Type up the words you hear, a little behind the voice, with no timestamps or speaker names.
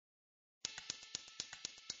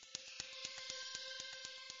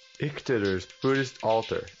Ikiteru's Buddhist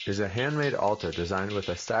altar is a handmade altar designed with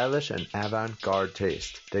a stylish and avant-garde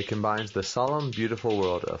taste that combines the solemn, beautiful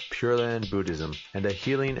world of Pure Land Buddhism and a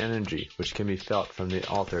healing energy which can be felt from the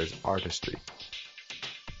altar's artistry.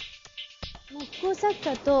 木工作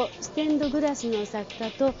家とステンドグラスの作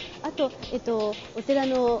家と、あと、お寺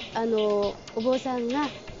の、お坊さんが、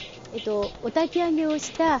お焚き上げを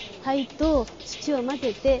した灰と土を混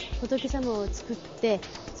ぜて仏様を作って、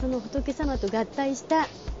その仏様と合体した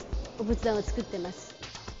お仏壇を作ってます。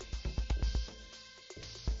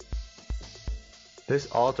This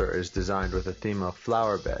altar is designed with a theme of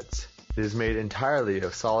flower beds. It is made entirely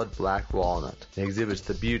of solid black walnut and exhibits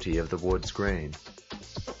the beauty of the wood's grain.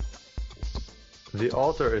 The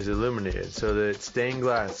altar is illuminated so that its stained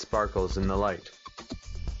glass sparkles in the light.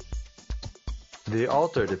 The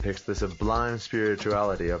altar depicts the sublime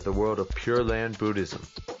spirituality of the world of Pure Land Buddhism.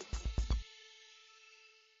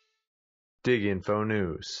 DigInfo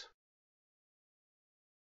News.